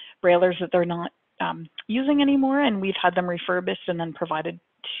donated Braillers that they're not using anymore, and we've had them refurbished and then provided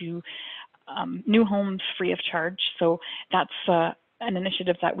to new homes free of charge. So that's an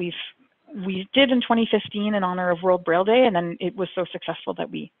initiative that we did in 2015 in honor of World Braille Day, and then it was so successful that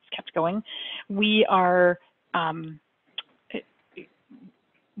we kept going. We are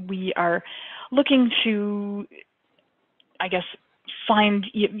looking to, I guess, find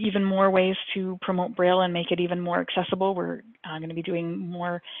even more ways to promote Braille and make it even more accessible. We're going to be doing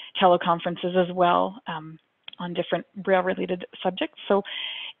more teleconferences as well on different Braille-related subjects. So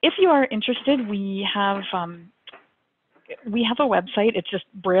if you are interested, we have a website. It's just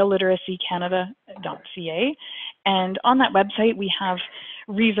brailleliteracycanada.ca. And on that website, we have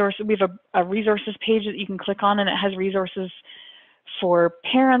resources. We have a resources page that you can click on, and it has resources for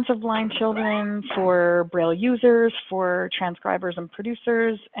parents of blind children, for Braille users, for transcribers and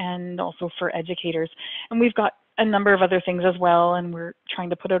producers, and also for educators. And we've got a number of other things as well, and we're trying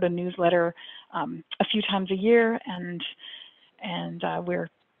to put out a newsletter a few times a year, and we're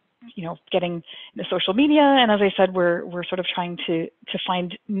getting the social media, and as I said, we're sort of trying to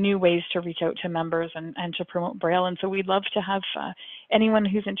find new ways to reach out to members and to promote Braille. And so we'd love to have anyone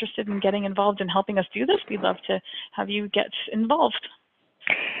who's interested in getting involved and helping us do this. We'd love to have you get involved.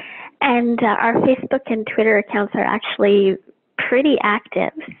 And our Facebook and Twitter accounts are actually pretty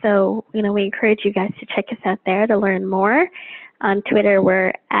active, so we encourage you guys to check us out there to learn more. On Twitter,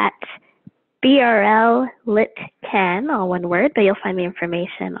 we're at BRL Lit Can, all one word, but you'll find the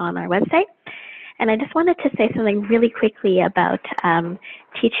information on our website. And I just wanted to say something really quickly about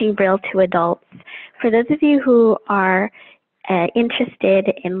teaching Braille to adults. For those of you who are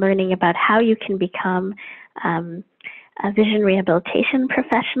interested in learning about how you can become a vision rehabilitation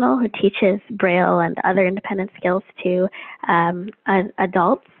professional who teaches Braille and other independent skills to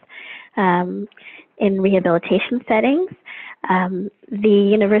adults in rehabilitation settings, the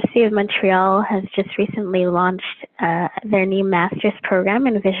University of Montreal has just recently launched their new master's program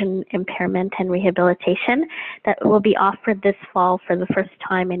in vision impairment and rehabilitation that will be offered this fall for the first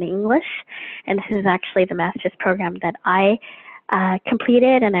time in English. And this is actually the master's program that I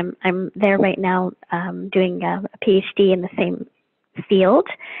completed, and I'm there right now doing a PhD in the same field.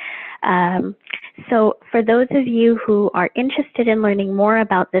 So for those of you who are interested in learning more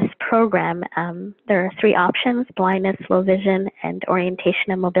about this program, there are 3 options: blindness, low vision, and orientation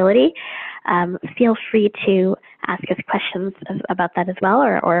and mobility. Feel free to ask us questions about that as well,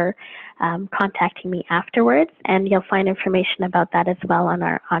 or contacting me afterwards, and you'll find information about that as well on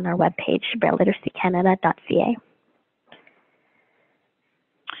our webpage, brailleliteracycanada.ca.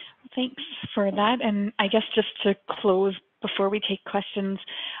 Thanks for that. And I guess just to close before we take questions,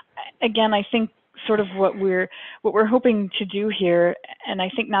 again, I think sort of what we're hoping to do here, and I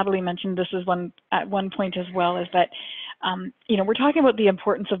think Natalie mentioned this as at one point as well, is that you know, we're talking about the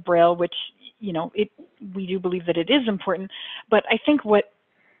importance of Braille, which, you know, we do believe that it is important, but I think what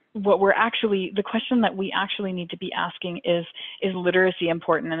we're actually, the question that we actually need to be asking is literacy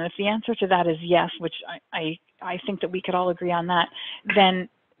important? And if the answer to that is yes, which I think that we could all agree on that, then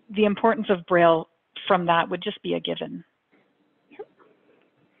the importance of Braille from that would just be a given.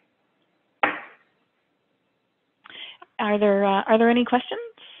 Are there any questions?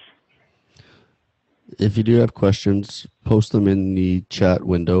 If you do have questions, post them in the chat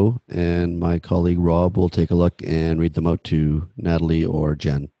window, and my colleague Rob will take a look and read them out to Natalie or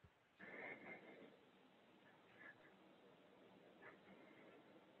Jen.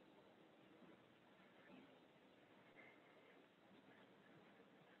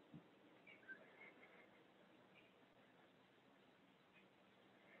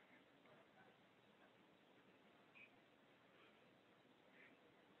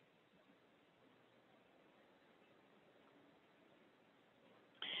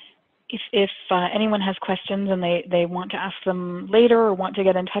 If anyone has questions and they want to ask them later or want to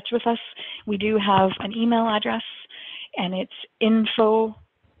get in touch with us, we do have an email address, and it's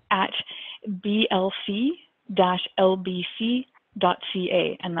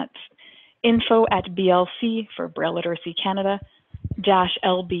info@blc-lbc.ca, and that's info@blc for Braille Literacy Canada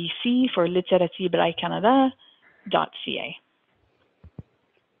 -lbc for Literacy Braille Canada.ca.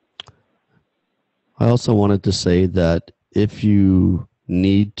 I also wanted to say that if you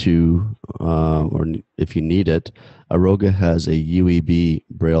need to, or if you need it, Aroga has a UEB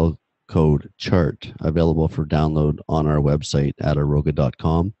Braille code chart available for download on our website at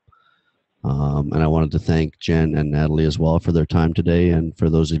aroga.com. And I wanted to thank Jen and Natalie as well for their time today. And for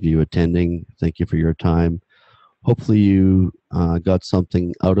those of you attending, thank you for your time. Hopefully you got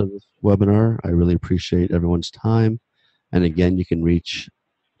something out of this webinar. I really appreciate everyone's time. And again, you can reach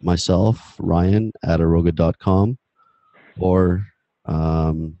myself, Ryan, at aroga.com, or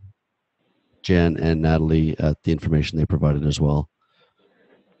Jen and Natalie at the information they provided as well.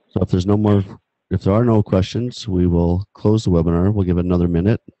 So if there are no questions, we will close the webinar. We'll give it another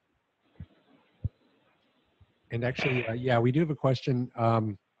minute. And actually, yeah, we do have a question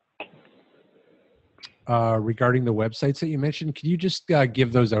regarding the websites that you mentioned. Can you just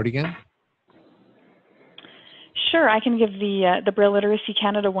give those out again? Sure, I can give the Braille Literacy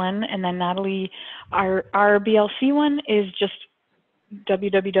Canada one, and then Natalie, our BLC one is just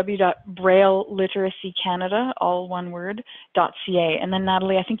www.brailleliteracycanada, all one word, .ca. And then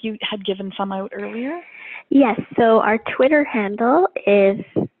Natalie, I think you had given some out earlier. Yes, so our Twitter handle is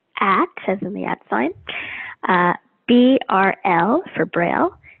 @ as in the @ sign, BRL for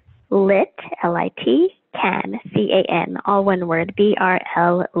Braille, lit, LIT, can, CAN, all one word,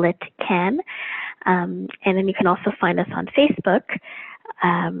 BRL lit can. And then you can also find us on Facebook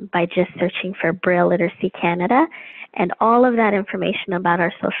by just searching for Braille Literacy Canada. And all of that information about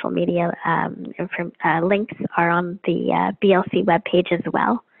our social media links are on the BLC webpage as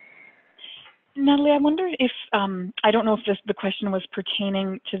well. Natalie, I wonder if, I don't know if the question was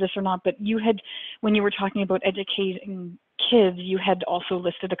pertaining to this or not, but you had, when you were talking about educating kids, you had also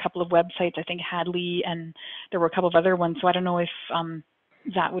listed a couple of websites, I think Hadley, and there were a couple of other ones. So I don't know if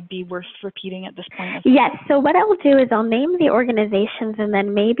that would be worth repeating at this point. Yes, so what I'll do is I'll name the organizations, and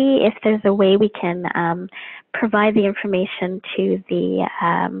then maybe if there's a way we can provide the information to the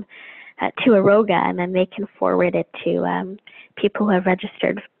to Aroga, and then they can forward it to people who have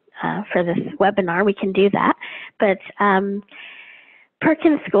registered for this webinar, we can do that. But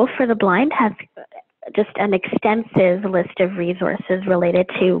Perkins School for the Blind has just an extensive list of resources related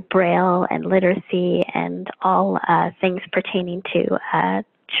to Braille and literacy and all things pertaining to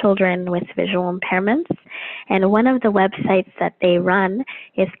children with visual impairments. And one of the websites that they run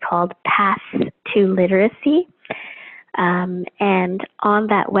is called Path to Literacy. And on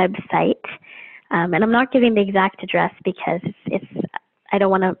that website, and I'm not giving the exact address because I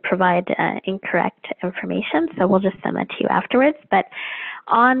don't want to provide incorrect information, so we'll just send that to you afterwards. But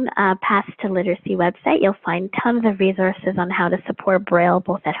on Path to Literacy website, you'll find tons of resources on how to support Braille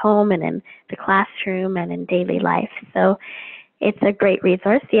both at home and in the classroom and in daily life. So it's a great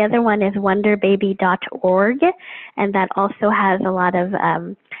resource. The other one is wonderbaby.org, and that also has a lot of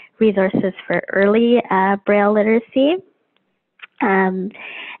resources for early Braille literacy.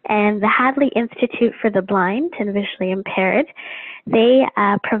 And the Hadley Institute for the Blind and Visually Impaired, they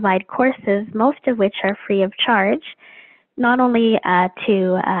provide courses, most of which are free of charge, not only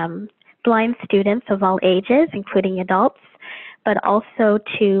to blind students of all ages, including adults, but also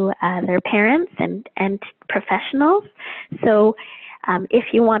to their parents and professionals. So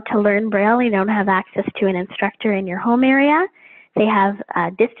if you want to learn Braille, you don't have access to an instructor in your home area, they have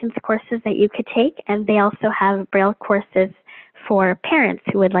distance courses that you could take, and they also have Braille courses for parents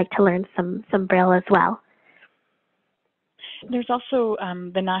who would like to learn some Braille as well. There's also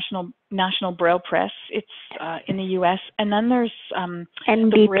the National Braille Press. It's in the U.S. And then there's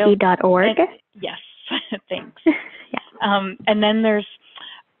nbp.org. Yes, thanks. Yeah. And then there's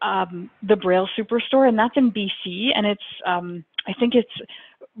the Braille Superstore, and that's in BC. And it's I think it's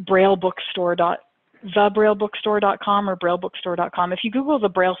thebraillebookstore.com or braillebookstore.com. If you Google the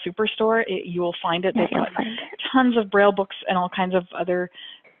Braille Superstore, you will find it. They've got tons of Braille books and all kinds of other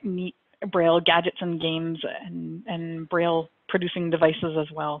neat Braille gadgets and games and Braille producing devices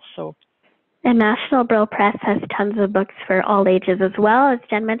as well. So, the National Braille Press has tons of books for all ages as well, as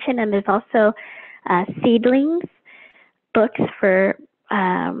Jen mentioned, and there's also Seedlings books for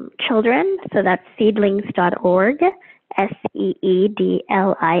children. So that's seedlings.org,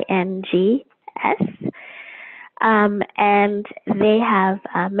 SEEDLINGS. And they have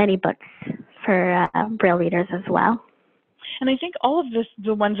many books for Braille readers as well. And I think all of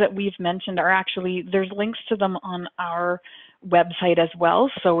the ones that we've mentioned are actually, there's links to them on our website as well.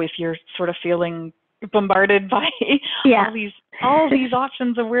 So if you're sort of feeling bombarded by all these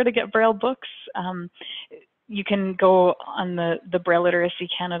options of where to get Braille books, you can go on the Braille Literacy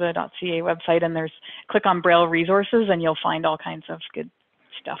Canada.ca website, and click on Braille resources, and you'll find all kinds of good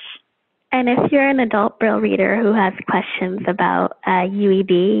stuff. And if you're an adult Braille reader who has questions about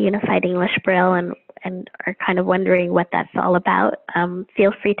UEB, Unified English Braille, and are kind of wondering what that's all about,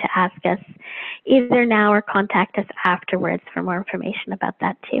 feel free to ask us either now or contact us afterwards for more information about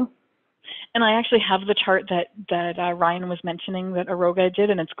that too. And I actually have the chart that Ryan was mentioning that Aroga did,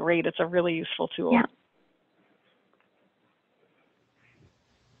 and it's great. It's a really useful tool. Yeah.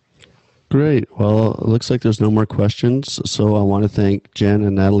 Great. Well, it looks like there's no more questions. So I want to thank Jen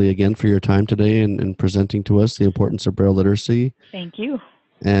and Natalie again for your time today and presenting to us the importance of Braille literacy. Thank you.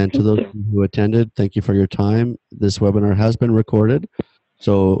 And to those who attended, thank you for your time. This webinar has been recorded,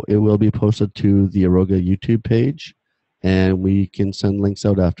 so it will be posted to the Aroga YouTube page, and we can send links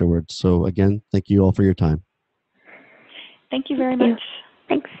out afterwards. So again, thank you all for your time. Thank you very much.